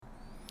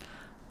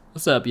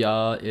What's up,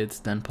 y'all? It's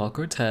Dan Paul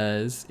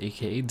Cortez,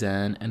 aka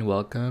Dan, and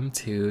welcome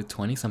to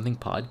 20 Something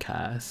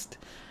Podcast.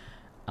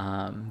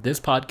 This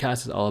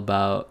podcast is all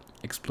about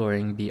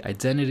exploring the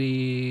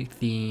identity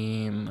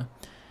theme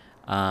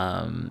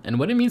and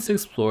what it means to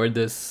explore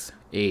this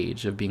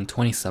age of being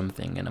 20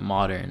 something in a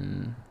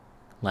modern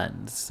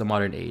lens, a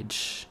modern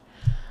age.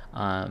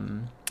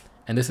 Um,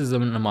 and this is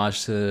an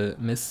homage to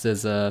Miss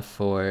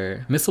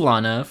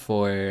Alana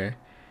for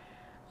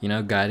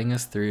guiding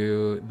us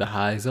through the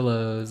highs, the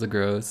lows, the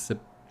growths, the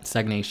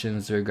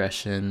stagnations, the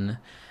regression,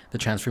 the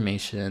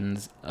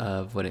transformations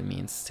of what it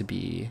means to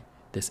be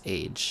this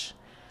age.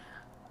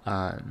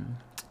 Um,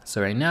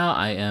 so right now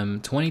I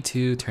am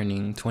 22,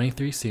 turning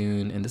 23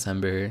 soon in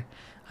December.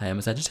 I am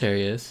a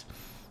Sagittarius,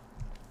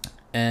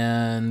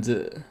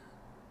 and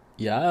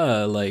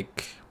yeah,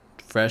 like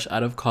fresh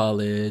out of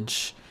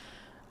college,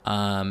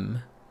 um,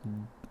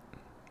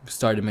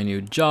 started my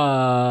new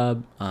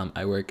job.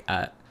 I work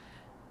at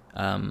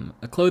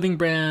a clothing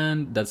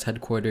brand that's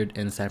headquartered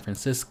in San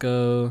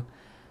Francisco,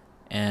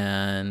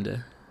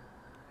 and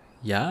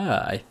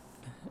yeah,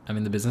 I'm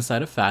in the business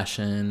side of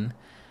fashion.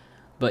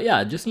 But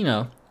yeah, just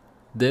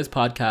this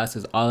podcast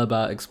is all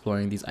about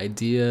exploring these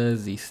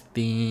ideas, these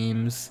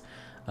themes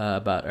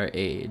about our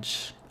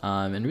age,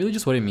 and really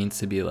just what it means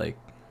to be like,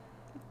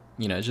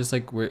 it's just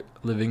like we're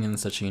living in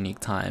such a unique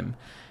time,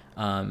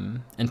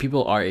 and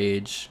people our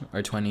age,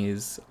 our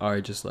 20s, are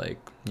just like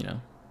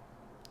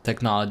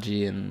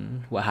technology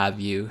and what have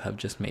you have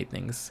just made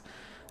things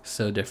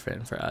so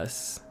different for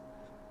us.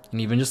 And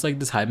even just like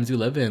the times we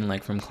live in,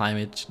 like from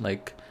climate,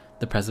 like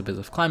the precipice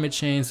of climate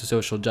change to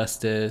social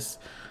justice,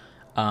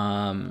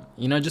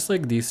 just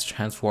like these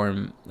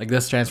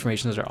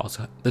transformations are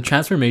also the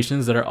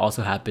transformations that are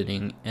also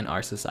happening in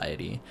our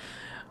society.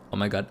 Oh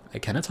my god, I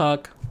cannot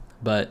talk,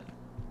 but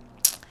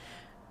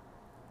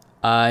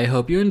I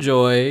hope you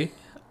enjoy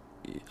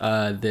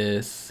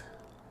this.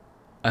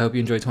 I hope you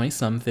enjoy 20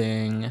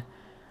 something.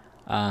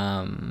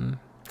 um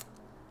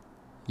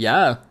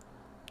yeah,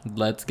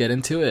 let's get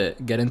into it.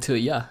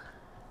 Yeah.